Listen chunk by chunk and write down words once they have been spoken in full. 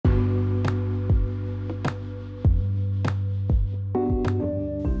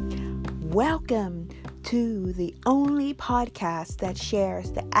Welcome to the only podcast that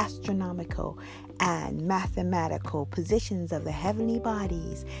shares the astronomical and mathematical positions of the heavenly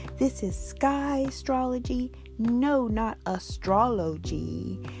bodies. This is Sky Astrology. No, not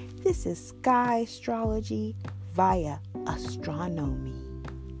astrology. This is Sky Astrology via astronomy.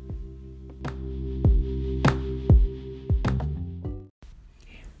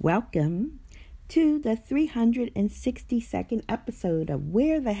 Welcome to the 362nd episode of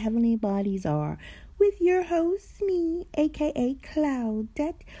Where the Heavenly Bodies Are with your host, me, aka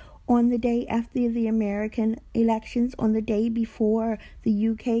Claudette, on the day after the American elections, on the day before the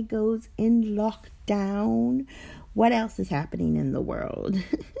UK goes in lockdown. What else is happening in the world?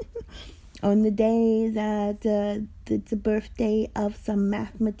 On the day that it's the birthday of some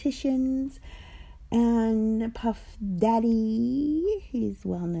mathematicians, and Puff Daddy, he's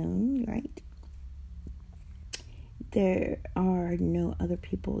well known, right? There are no other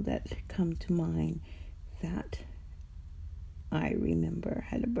people that come to mind that I remember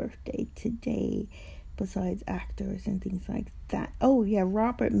had a birthday today besides actors and things like that. Oh yeah,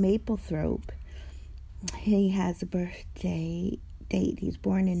 Robert Mapplethorpe. He has a birthday date. He was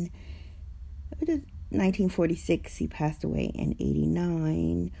born in 1946. He passed away in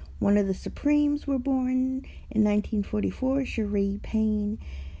 1989. One of the Supremes were born in 1944, Cherie Payne.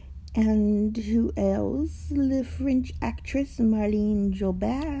 And who else? The French actress Marlene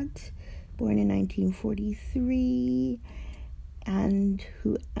Jobert, born in 1943. And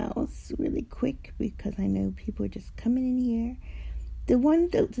who else? Really quick, because I know people are just coming in here. The one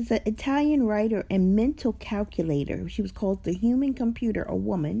that was an Italian writer and mental calculator. She was called the Human Computer, a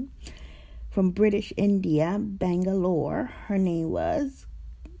woman from British India, Bangalore. Her name was,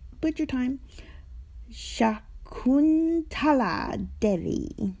 butcher time, Shakuntala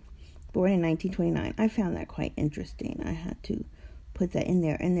Devi. Born in 1929. I found that quite interesting. I had to put that in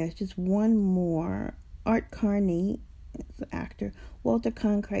there. And there's just one more. Art Carney, the actor. Walter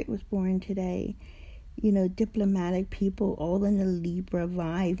Cronkite was born today. You know, diplomatic people, all in the Libra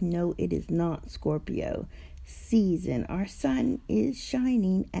vibe. No, it is not Scorpio season. Our sun is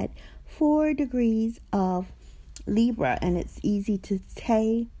shining at 4 degrees of Libra. And it's easy to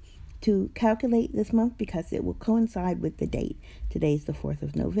calculate this month because it will coincide with the date. Today's the 4th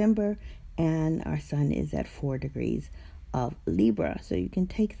of November, and our sun is at 4 degrees of Libra. So you can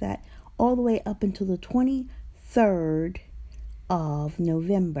take that all the way up until the 23rd of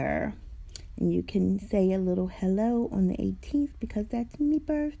November. And you can say a little hello on the 18th because that's my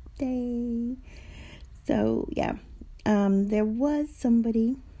birthday. So, yeah. There was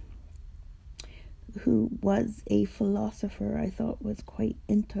somebody who was a philosopher I thought was quite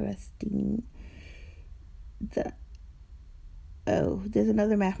interesting. There's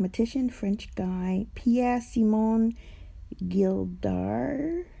another mathematician, French guy, Pierre-Simon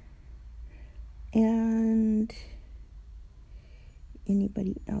Gildar. And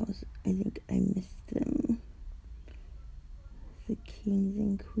anybody else? I think I missed them. The Kings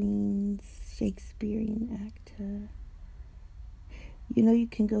and Queens, Shakespearean actor. You know, you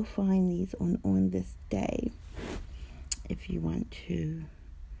can go find these on this day if you want to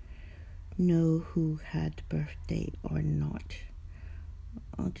know who had birthday or not.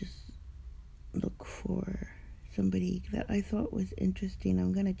 I'll just look for somebody that I thought was interesting.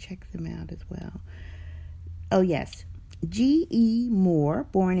 I'm going to check them out as well. Oh, yes. G.E. Moore,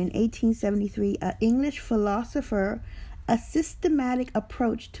 born in 1873, an English philosopher, a systematic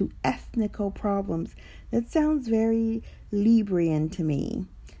approach to ethnical problems. That sounds very Librian to me.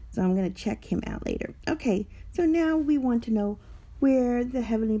 So I'm going to check him out later. Okay, so now we want to know where the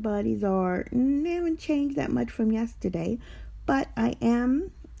heavenly bodies are. They haven't changed that much from yesterday, but I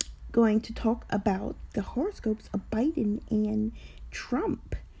am going to talk about the horoscopes of Biden and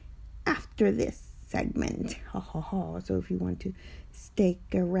Trump after this segment. So if you want to stick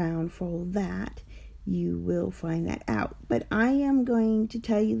around for all that, you will find that out. But I am going to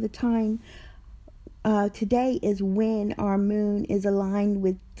tell you the time. Today is when our moon is aligned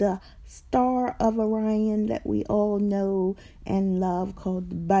with the star of Orion that we all know and love,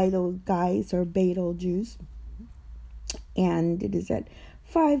 called Betelgeuse or Betelgeuse. And it is at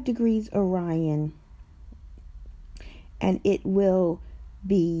 5 degrees Orion. And it will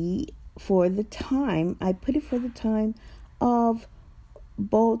be for the time, I put it for the time of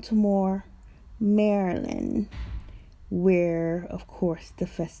Baltimore, Maryland, where, of course, the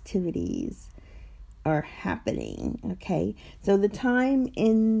festivities are happening. Okay, so the time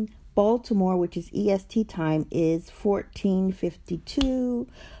in Baltimore, which is EST time, is 14:52,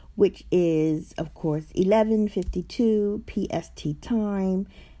 which is, of course, 11:52 PST time,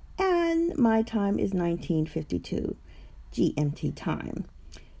 and my time is 19:52 GMT time.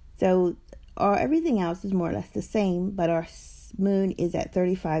 So everything else is more or less the same, but our moon is at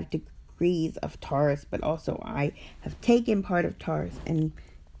 35 degrees of Taurus, but also I have taken part of Taurus and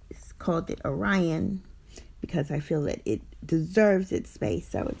called it Orion because I feel that it deserves its space.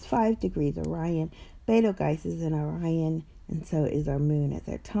 So it's 5 degrees Orion. Betelgeuse is in Orion, and so is our moon at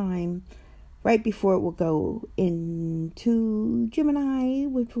that time. Right before it will go into Gemini,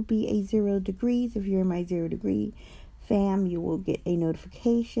 which will be a 0 degrees. If you're in my 0 degree fam, you will get a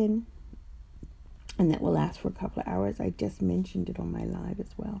notification, and that will last for a couple of hours. I just mentioned it on my live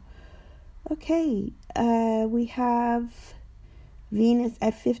as well. Okay, we have Venus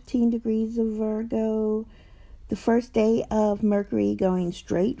at 15 degrees of Virgo. The first day of Mercury going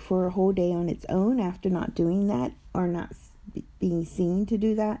straight for a whole day on its own after not doing that or not being seen to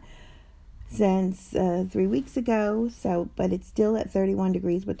do that since 3 weeks ago. So, but it's still at 31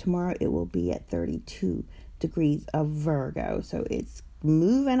 degrees, but tomorrow it will be at 32 degrees of Virgo. So it's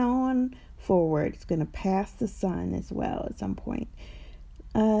moving on forward. It's going to pass the sun as well at some point.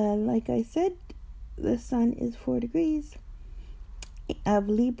 Like I said, the sun is 4 degrees of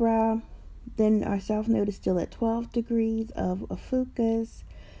Libra. Then our south node is still at 12 degrees of Ophiuchus.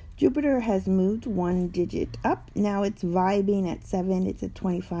 Jupiter has moved 1 digit up. Now it's vibing at 7. It's at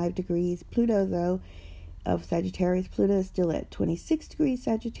 25 degrees. Pluto, though, of Sagittarius. Pluto is still at 26 degrees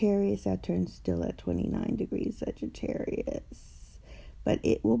Sagittarius. Saturn's still at 29 degrees Sagittarius. But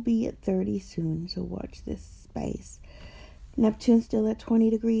it will be at 30 soon, so watch this space. Neptune still at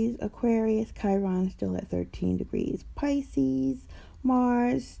 20 degrees Aquarius. Chiron still at 13 degrees Pisces.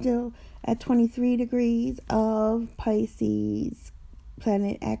 Mars still at 23 degrees of Pisces.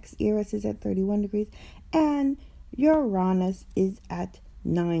 Planet X, Eris, is at 31 degrees. And Uranus is at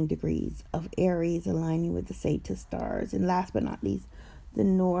 9 degrees of Aries, aligning with the Sagittarius stars. And last but not least, the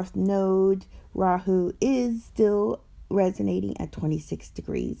North Node, Rahu, is still resonating at 26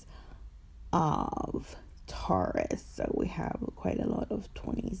 degrees of Taurus. So we have quite a lot of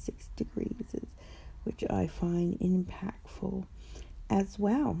 26 degrees, which I find impactful as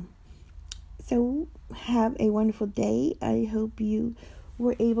well. So have a wonderful day. I hope you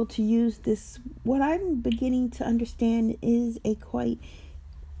were able to use this. What I'm beginning to understand is a quite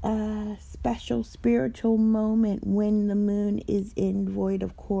special spiritual moment when the moon is in void,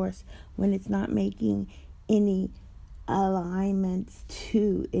 of course, when it's not making any alignments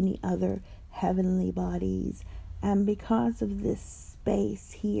to any other heavenly bodies. And because of this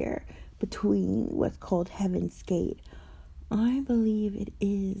space here between what's called Heaven's Gate, I believe it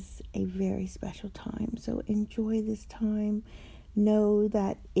is a very special time. So enjoy this time. Know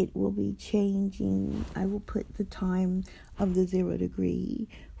that it will be changing. I will put the time of the 0 degree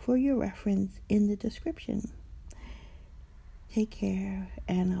for your reference in the description. Take care,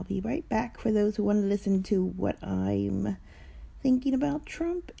 and I'll be right back for those who want to listen to what I'm thinking about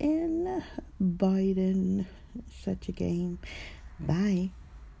Trump and Biden. Such a game. Bye.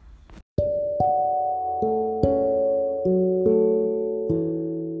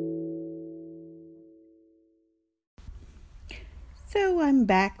 So I'm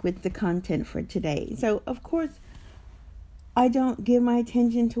back with the content for today. So, of course, I don't give my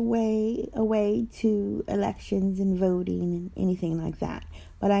attention away to elections and voting and anything like that.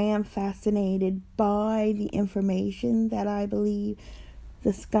 But I am fascinated by the information that I believe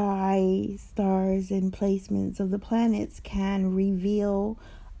the sky, stars, and placements of the planets can reveal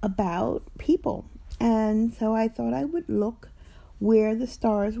about people. And so I thought I would look where the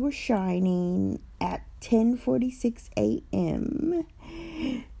stars were shining at 10:46 a.m.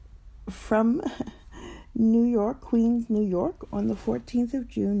 from New York, Queens, New York, on the 14th of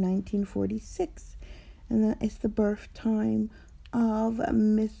June, 1946. And that is the birth time of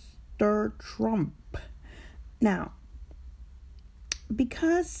Mr. Trump. Now,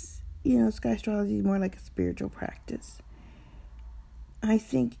 because, sky astrology is more like a spiritual practice, I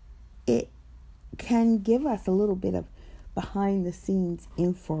think it can give us a little bit of behind-the-scenes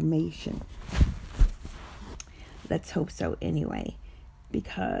information. Let's hope so anyway,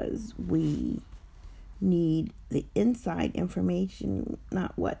 because we need the inside information,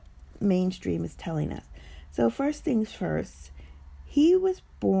 not what mainstream is telling us. So first things first, he was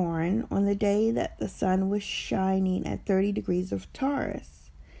born on the day that the sun was shining at 30 degrees of Taurus.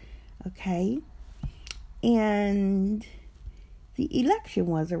 Okay? And the election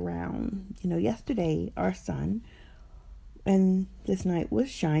was around, yesterday, our sun, and this night was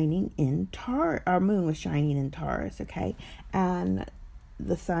shining in Taurus. Our moon was shining in Taurus, okay? And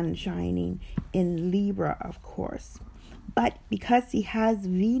the sun shining in Libra, of course. But because he has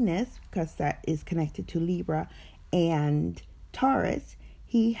Venus, because that is connected to Libra and Taurus,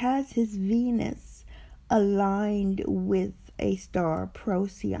 he has his Venus aligned with a star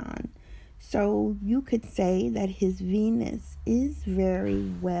Procyon. So you could say that his Venus is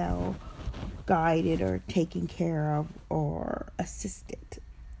very well guided or taken care of or assisted,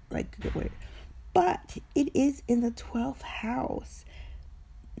 like the word. But it is in the 12th house.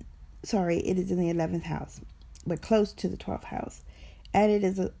 Sorry, it is in the 11th house, but close to the 12th house. And it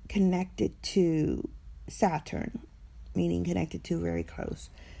is connected to Saturn, meaning connected to very close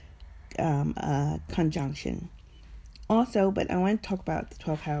conjunction. Also, but I want to talk about the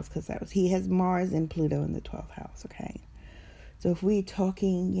 12th house because he has Mars and Pluto in the 12th house, okay? So if we're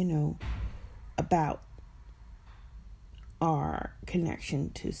talking, about our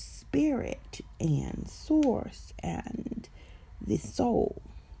connection to spirit and source and the soul,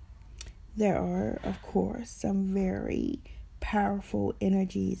 there are, of course, some very powerful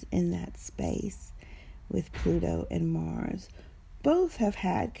energies in that space with Pluto and Mars. Both have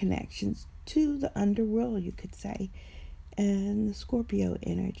had connections to the underworld, you could say, and the Scorpio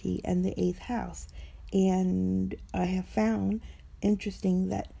energy and the 8th house. And I have found interesting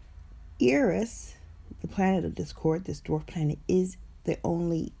that Eris, the planet of discord, this dwarf planet, is the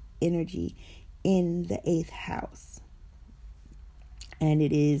only energy in the 8th house. And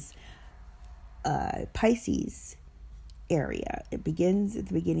it is Pisces area. It begins at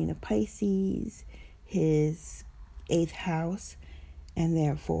the beginning of Pisces, his 8th house, and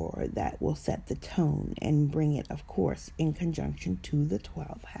therefore that will set the tone and bring it, of course, in conjunction to the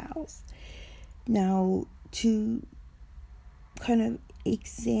 12th house. Now, to kind of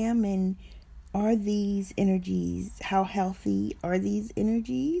examine, are these energies, how healthy are these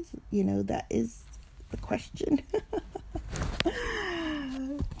energies? That is the question.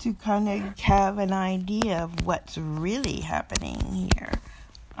 To kind of have an idea of what's really happening here,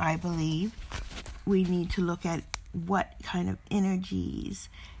 I believe we need to look at what kind of energies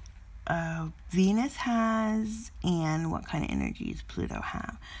Venus has and what kind of energies Pluto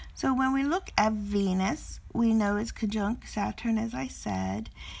have. So when we look at Venus, we know it's conjunct Saturn, as I said.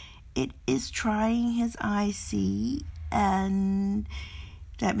 It is trying his IC, and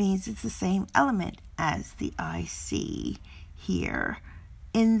that means it's the same element as the IC here.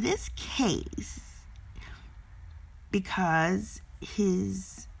 In this case, because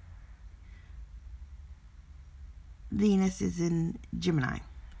his Venus is in Gemini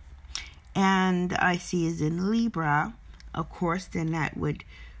and IC is in Libra, of course, then that would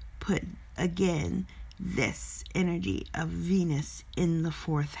put, again, this energy of Venus in the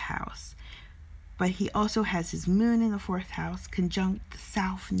 4th house. But he also has his moon in the 4th house, conjunct the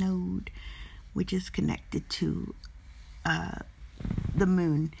south node, which is connected to the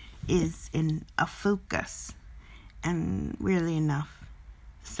moon is in a focus. And weirdly enough,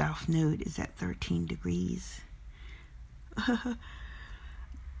 the south node is at 13 degrees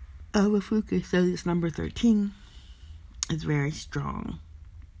of a focus. So this number 13 is very strong.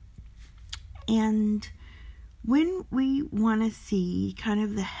 And when we want to see kind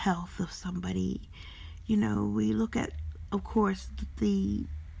of the health of somebody, we look at, of course, the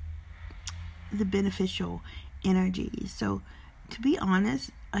beneficial energies. So to be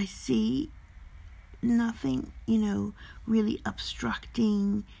honest, I see nothing, really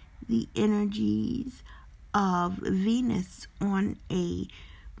obstructing the energies of Venus on a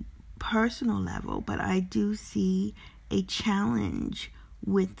personal level, but I do see a challenge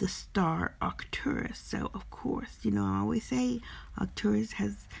with the star Arcturus. So of course, I always say Arcturus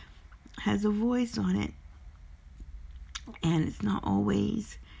has a voice on it, and it's not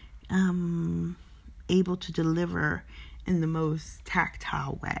always able to deliver in the most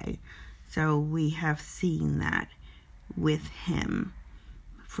tactile way. So we have seen that with him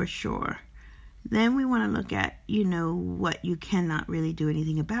for sure. Then we want to look at, what you cannot really do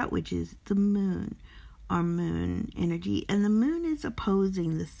anything about, which is the moon, our moon energy. And the moon is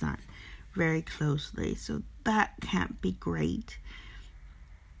opposing the sun very closely, so that can't be great.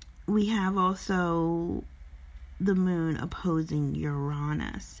 We have also the moon opposing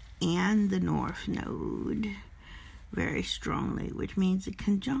Uranus and the north node very strongly, which means it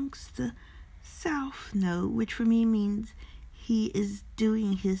conjuncts the south node, which for me means he is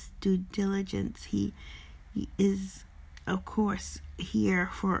doing his due diligence. He is, of course, here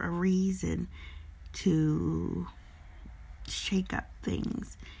for a reason, to shake up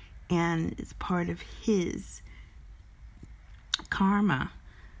things, and it's part of his karma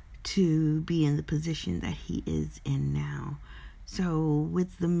to be in the position that he is in now. So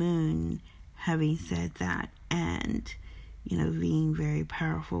with the moon having said that, and being very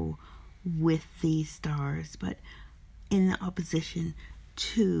powerful with these stars, but in the opposition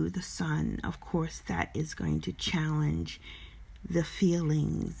to the sun, of course, that is going to challenge the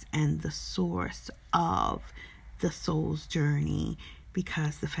feelings and the source of the soul's journey,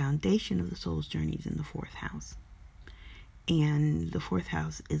 because the foundation of the soul's journey is in the 4th house. And the 4th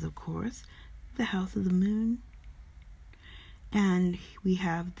house is, of course, the house of the moon. And we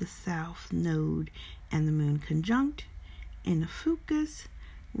have the South Node and the moon conjunct in the Fucus,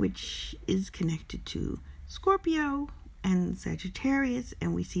 which is connected to Scorpio and Sagittarius.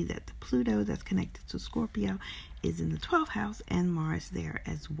 And we see that the Pluto that's connected to Scorpio is in the 12th house, and Mars there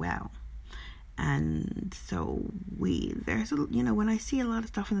as well. And so there's when I see a lot of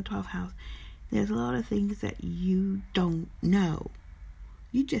stuff in the 12th house, there's a lot of things that you don't know.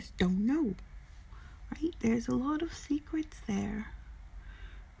 You just don't know. Right? There's a lot of secrets there,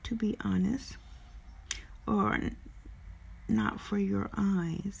 to be honest, or not for your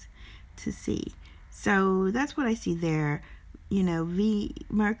eyes to see. So that's what I see there.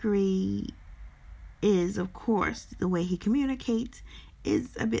 Mercury is, of course, the way he communicates is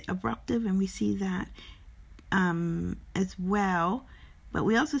a bit abruptive, and we see that as well. But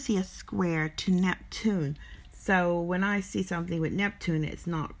we also see a square to Neptune. So when I see something with Neptune, it's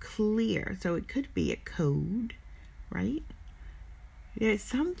not clear. So it could be a code, right? There's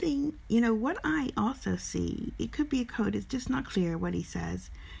something, what I also see, it could be a code. It's just not clear what he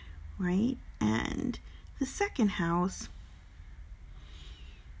says, right? And the 2nd house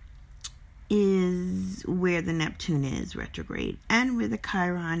is where the Neptune is retrograde, and where the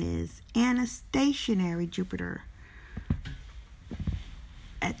Chiron is, and a stationary Jupiter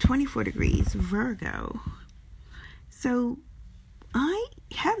at 24 degrees Virgo. So I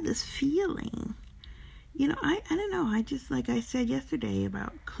have this feeling, I don't know, I just, like I said yesterday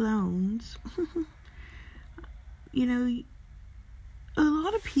about clones, a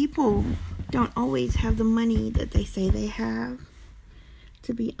lot of people don't always have the money that they say they have,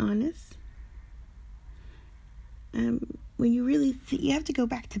 to be honest. When you really you have to go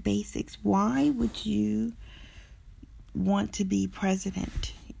back to basics. Why would you want to be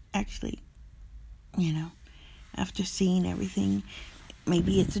president? Actually, after seeing everything,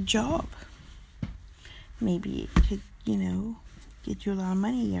 maybe it's a job. Maybe it could, get you a lot of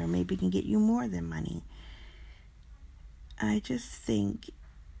money, or maybe it can get you more than money. I just think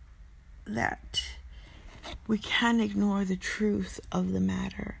that we can't ignore the truth of the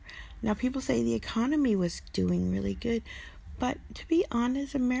matter. Now, people say the economy was doing really good, but to be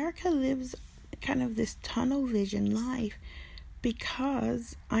honest, America lives kind of this tunnel vision life,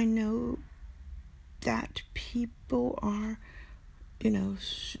 because I know that people are,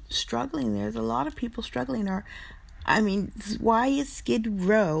 struggling. There's a lot of people struggling. Why is Skid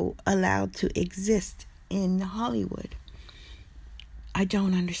Row allowed to exist in Hollywood? I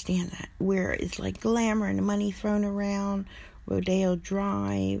don't understand that. Where it's like glamour and money thrown around, Rodeo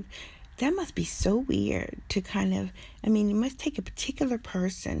Drive. That must be so weird to kind of, it must take a particular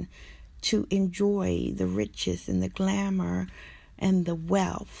person to enjoy the riches and the glamour and the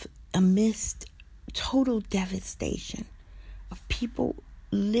wealth amidst total devastation of people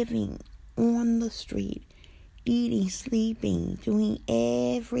living on the street, eating, sleeping, doing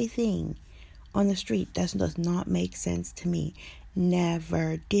everything on the street. That does not make sense to me.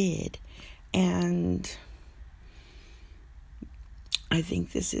 Never did. And I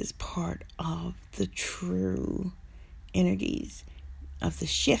think this is part of the true energies of the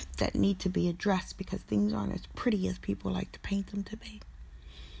shift that need to be addressed, because things aren't as pretty as people like to paint them to be.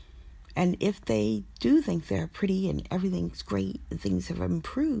 And if they do think they're pretty and everything's great and things have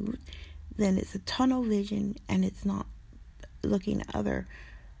improved, then it's a tunnel vision, and it's not looking at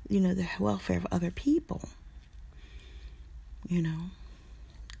the welfare of other people.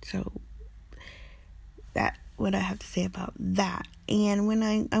 So that's what I have to say about that. And when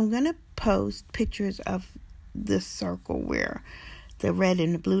I'm going to post pictures of this circle where the red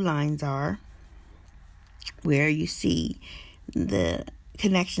and the blue lines are, where you see the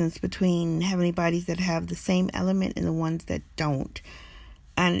connections between heavenly bodies that have the same element and the ones that don't.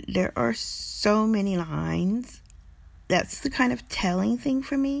 And there are so many lines. That's the kind of telling thing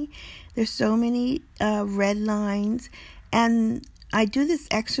for me. There's so many red lines. And I do this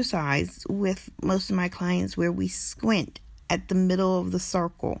exercise with most of my clients where we squint at the middle of the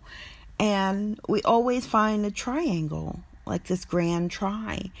circle. And we always find a triangle, like this grand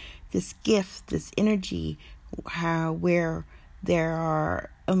tri, this gift, this energy, where there are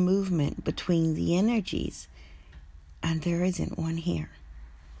a movement between the energies. And there isn't one here.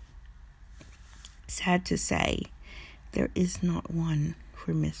 Sad to say, there is not one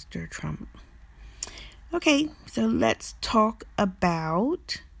for Mr. Trump. Okay, so let's talk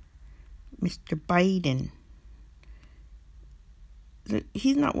about Mr. Biden.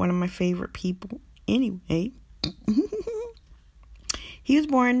 He's not one of my favorite people anyway. He was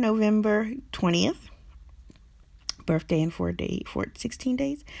born November 20th. birthday in 16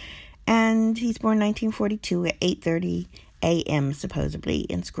 days. And he's born 1942 at 8:30 a.m. supposedly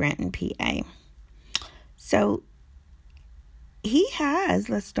in Scranton, PA. So he has,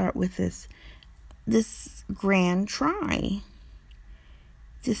 let's start with this grand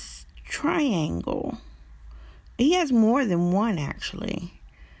this triangle. He has more than one, actually,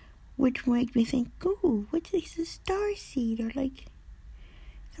 which makes me think, ooh, what is a star seed, or like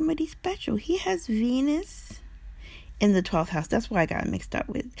somebody special. He has Venus in the 12th house. That's why I got it mixed up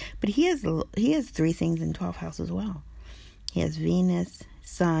with. But he has 3 things in 12th house as well. He has Venus,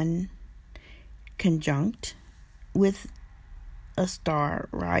 Sun, conjunct with a star,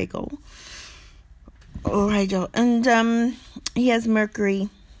 Rigel. And he has Mercury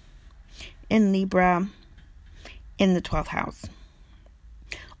in Libra in the 12th house.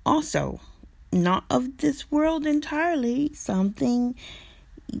 Also, not of this world entirely, something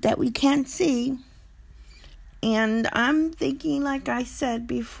that we can't see. And I'm thinking, like I said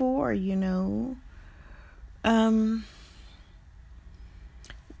before,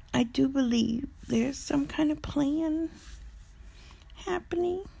 I do believe there's some kind of plan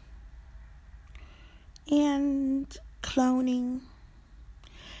happening. And cloning.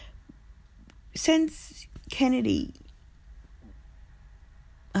 Since Kennedy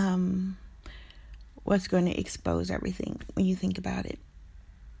was going to expose everything, when you think about it.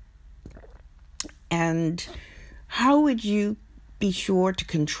 And how would you be sure to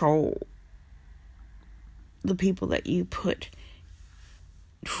control the people that you put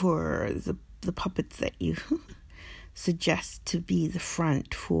for the puppets that you suggest to be the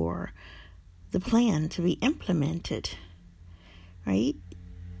front for the plan to be implemented, right?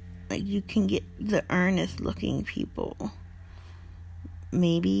 Like, you can get the earnest looking people.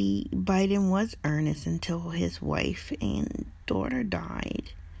 Maybe Biden was earnest until his wife and daughter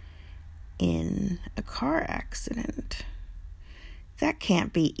died in a car accident. That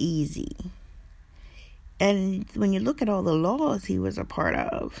can't be easy. And when you look at all the laws he was a part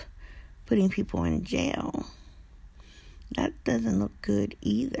of, putting people in jail, that doesn't look good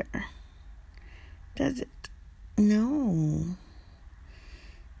either. Does it? No.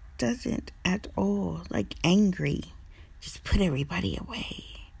 Doesn't at all. Like, angry. Just put everybody away.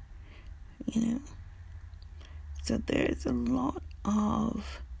 So there's a lot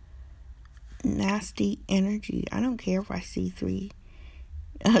of nasty energy. I don't care if I see three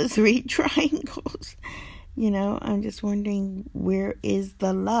triangles. I'm just wondering, where is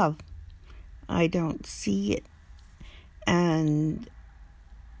the love? I don't see it. And,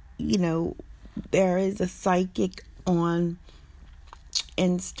 there is a psychic on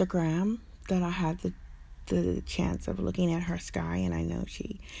Instagram that I had the chance of looking at her sky, and I know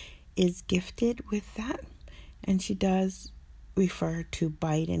she is gifted with that. And she does refer to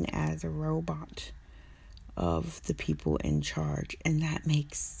Biden as a robot of the people in charge, and that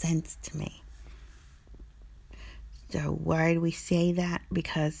makes sense to me. So why do we say that?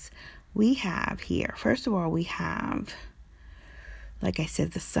 Because we have here, first of all, we have, like I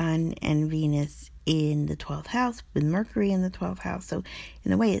said, the Sun and Venus in the 12th house, with Mercury in the 12th house. So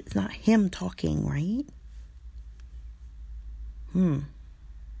in a way, it's not him talking, right?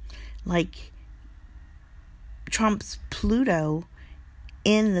 Like Trump's Pluto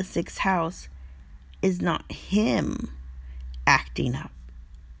in the 6th house is not him acting up.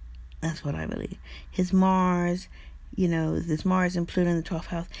 That's what I believe. His Mars, this Mars and Pluto in the 12th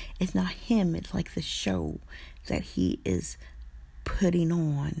house, it's not him. It's like the show that he is putting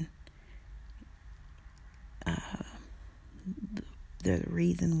on. The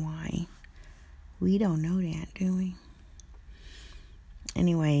reason why. We don't know that, do we?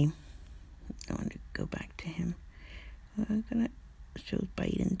 Anyway, I want to go back to him. I'm going to show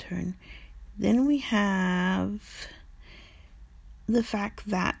Biden turn. Then we have the fact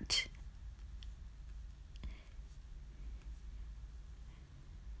that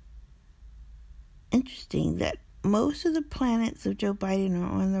interesting that most of the planets of Joe Biden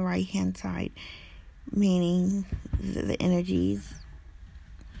are on the right-hand side, meaning the energies,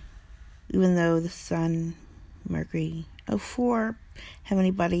 even though the Sun, Mercury, 4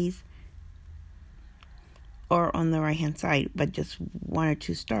 heavenly bodies are on the right-hand side, but just 1 or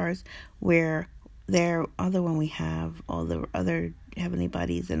 2 stars, where the other one we have all the other heavenly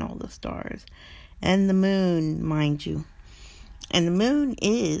bodies and all the stars. And the moon, mind you. And the moon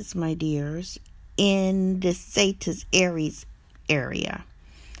is, my dears, in the Sagittarius Aries area.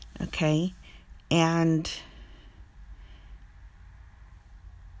 Okay? And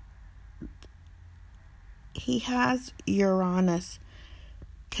he has Uranus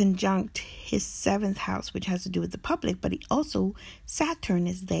conjunct his 7th house, which has to do with the public, but he also, Saturn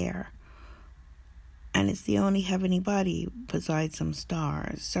is there. and it's the only heavenly body besides some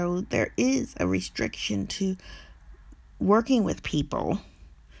stars. So there is a restriction to working with people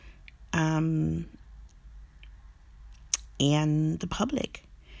and the public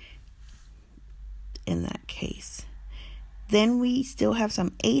in that case. Then we still have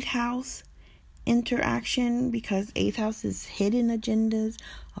some 8th house interaction, because 8th house is hidden agendas,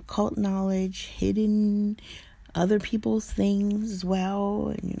 occult knowledge, hidden other people's things as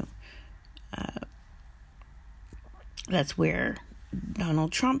well. And that's where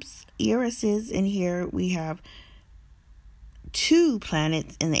Donald Trump's Eris is. And here we have 2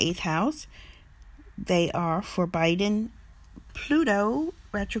 planets in the 8th house. They are, for Biden, Pluto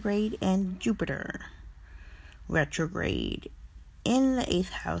retrograde and Jupiter retrograde in the 8th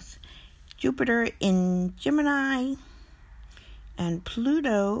house. Jupiter in Gemini and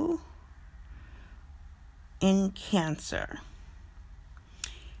Pluto in Cancer.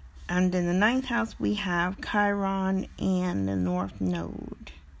 And in the 9th house, we have Chiron and the North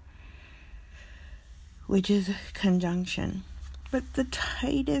Node, which is a conjunction. But the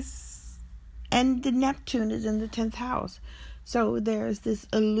Titus and the Neptune is in the 10th house. So there's this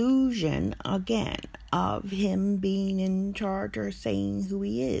illusion, again, of him being in charge or saying who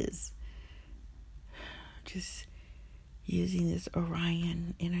he is. Just using this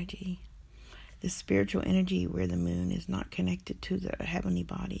Orion energy. The spiritual energy where the moon is not connected to the heavenly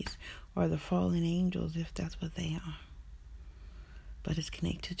bodies or the fallen angels, if that's what they are, but it's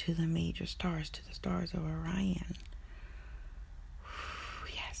connected to the major stars, to the stars of Orion.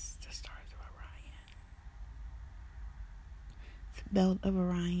 Yes, the stars of Orion. The belt of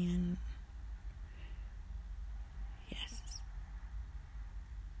Orion. Yes.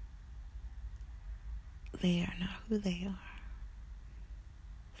 They are not who they are.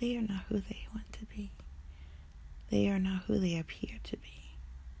 They are not who they want to be. They are not who they appear to be.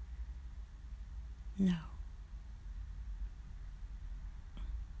 No.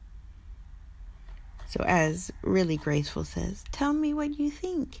 So as Really Graceful says, tell me what you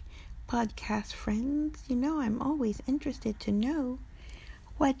think, podcast friends. You know I'm always interested to know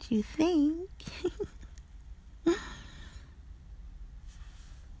what you think.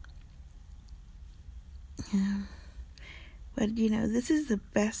 Yeah. But this is the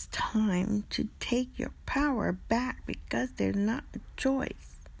best time to take your power back, because there's not a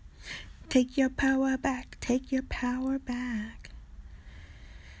choice. Take your power back. Take your power back.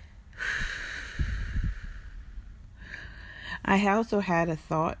 I also had a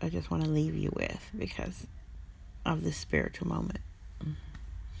thought I just want to leave you with because of this spiritual moment.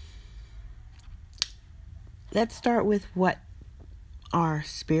 Let's start with what our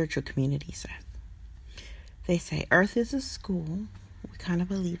spiritual community says. They say Earth is a school. We kind of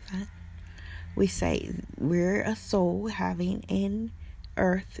believe that. We say we're a soul having an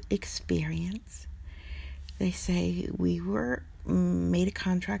Earth experience. They say we were made a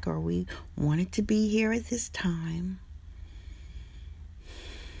contract, or we wanted to be here at this time.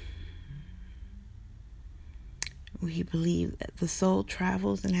 We believe that the soul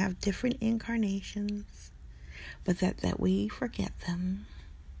travels and have different incarnations, but that we forget them.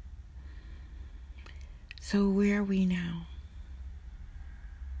 So where are we now?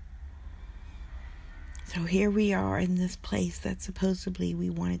 So here we are in this place that supposedly we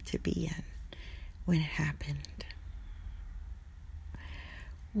wanted to be in when it happened.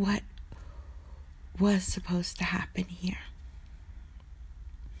 What was supposed to happen here?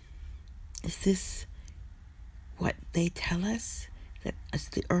 Is this what they tell us? That it's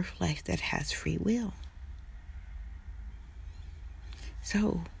the earth life that has free will.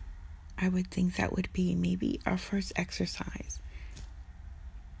 So I would think that would be maybe our first exercise,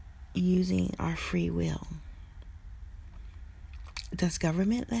 using our free will. Does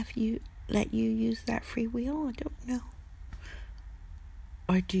government let you use that free will? I don't know.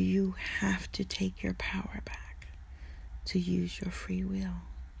 Or do you have to take your power back to use your free will?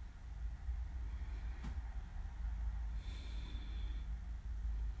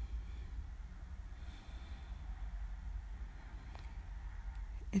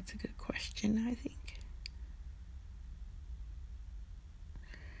 It's a good question, I think.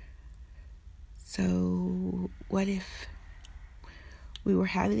 So, what if we were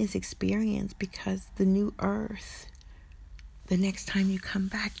having this experience because the new earth, the next time you come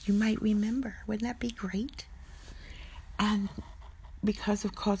back, you might remember? Wouldn't that be great? And because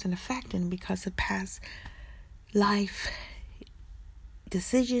of cause and effect, and because of past life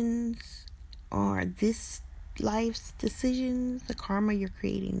decisions, or this life's decisions, the karma you're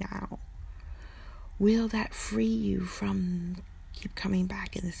creating now, will that free you from keep coming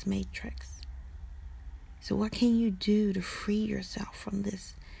back in this matrix? So what can you do to free yourself from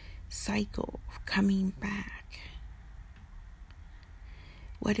this cycle of coming back?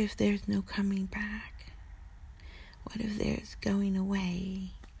 What if there's no coming back? What if there's going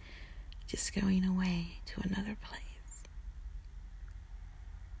away, just going away to another place?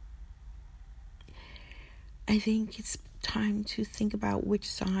 I think it's time to think about which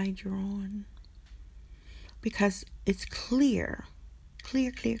side you're on, because it's clear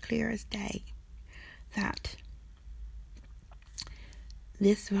as day that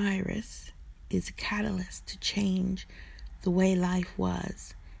this virus is a catalyst to change the way life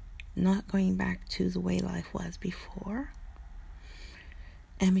was, not going back to the way life was before.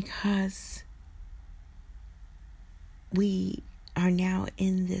 And because we are now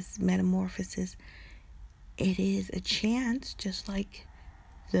in this metamorphosis, it is a chance, just like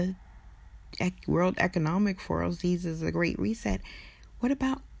the World Economic Forum sees as a great reset. What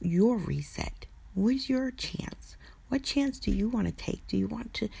about your reset? What's your chance? What chance do you want to take? Do you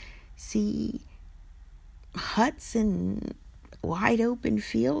want to see huts and wide open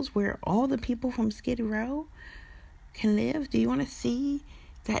fields where all the people from Skid Row can live? Do you want to see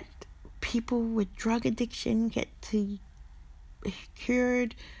that people with drug addiction get to be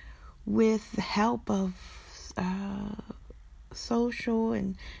cured with the help of social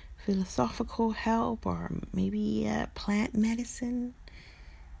and philosophical help, or maybe plant medicine?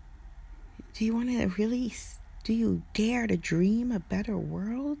 Do you want to really, do you dare to dream a better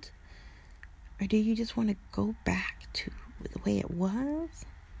world? Or do you just want to go back to the way it was?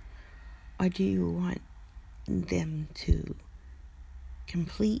 Or do you want them to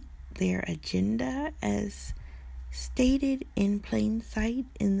complete their agenda as stated in plain sight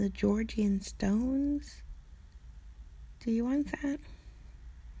in the Georgian stones? Do you want that?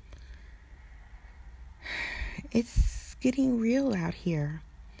 It's getting real out here.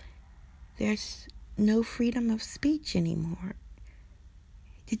 There's no freedom of speech anymore.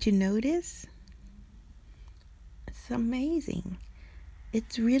 Did you notice? It's amazing.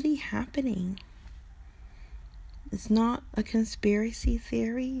 It's really happening. It's not a conspiracy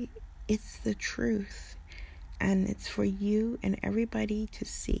theory. It's the truth. And it's for you and everybody to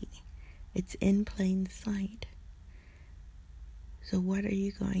see. It's in plain sight. So what are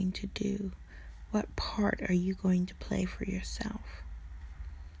you going to do? What part are you going to play for yourself?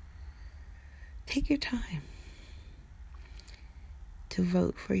 Take your time to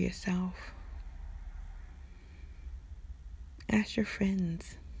vote for yourself. Ask your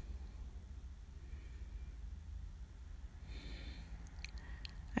friends.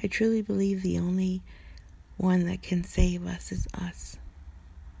 I truly believe the only one that can save us is us.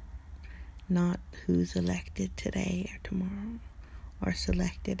 Not who's elected today or tomorrow, or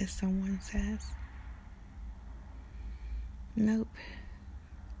selected as someone says. Nope.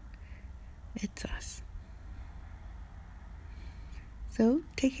 It's us. So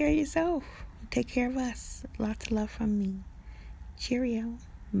take care of yourself. Take care of us. Lots of love from me. Cheerio.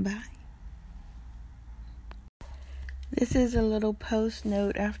 Bye. This is a little post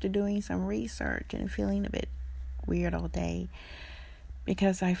note after doing some research and feeling a bit weird all day,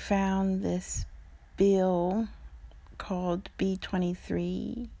 because I found this bill called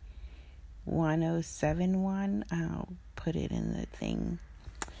B231071. I'll put it in the thing,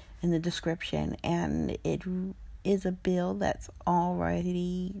 in the description. And it is a bill that's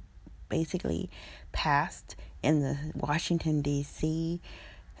already basically passed in the Washington, D.C.,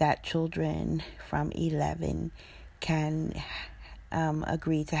 that children from 11 can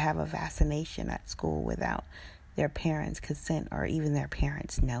agree to have a vaccination at school without their parents' consent, or even their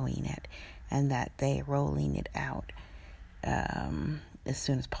parents knowing it, and that they're rolling it out as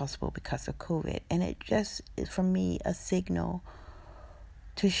soon as possible because of COVID. And it just is, for me, a signal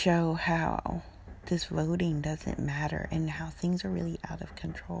to show how this voting doesn't matter and how things are really out of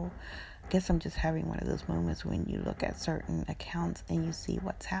control. I guess I'm just having one of those moments when you look at certain accounts and you see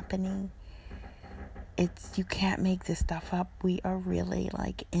what's happening. You can't make this stuff up. We are really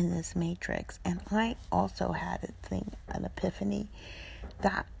like in this matrix. And I also had an epiphany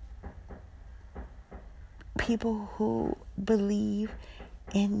that people who believe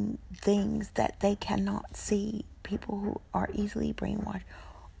in things that they cannot see, people who are easily brainwashed,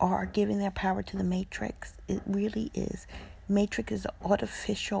 are giving their power to the matrix. It really is. Matrix is an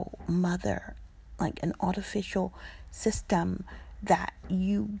artificial mother, like an artificial system that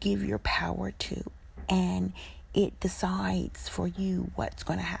you give your power to, and it decides for you what's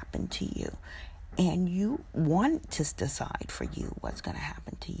going to happen to you. And you want to decide for you what's going to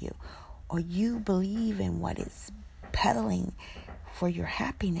happen to you, or you believe in what it's peddling for your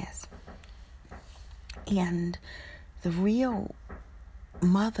happiness. And the real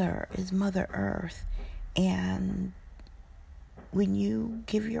mother is Mother Earth, and when you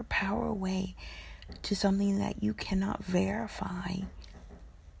give your power away to something that you cannot verify,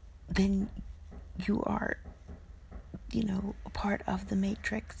 then you are, a part of the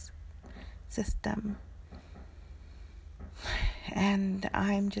matrix system. And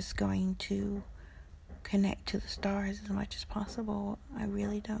I'm just going to connect to the stars as much as possible. I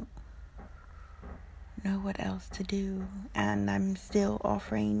really don't know what else to do. And I'm still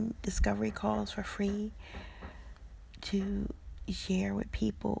offering discovery calls for free to share with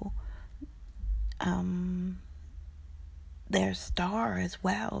people their star as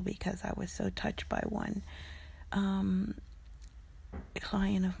well, because I was so touched by one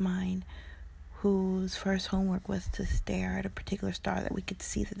client of mine whose first homework was to stare at a particular star, that we could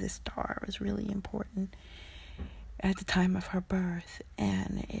see that this star was really important at the time of her birth.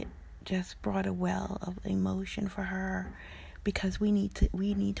 And it just brought a well of emotion for her, because we need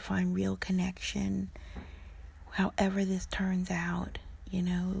to find real connection, however this turns out,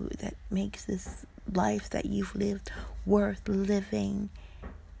 that makes this life that you've lived worth living,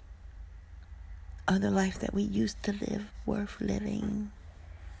 or the life that we used to live worth living.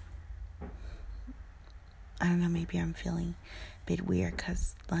 I don't know, maybe I'm feeling a bit weird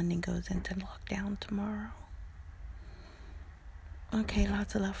because London goes into lockdown tomorrow. Okay,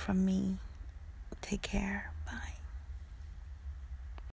 lots of love from me. Take care.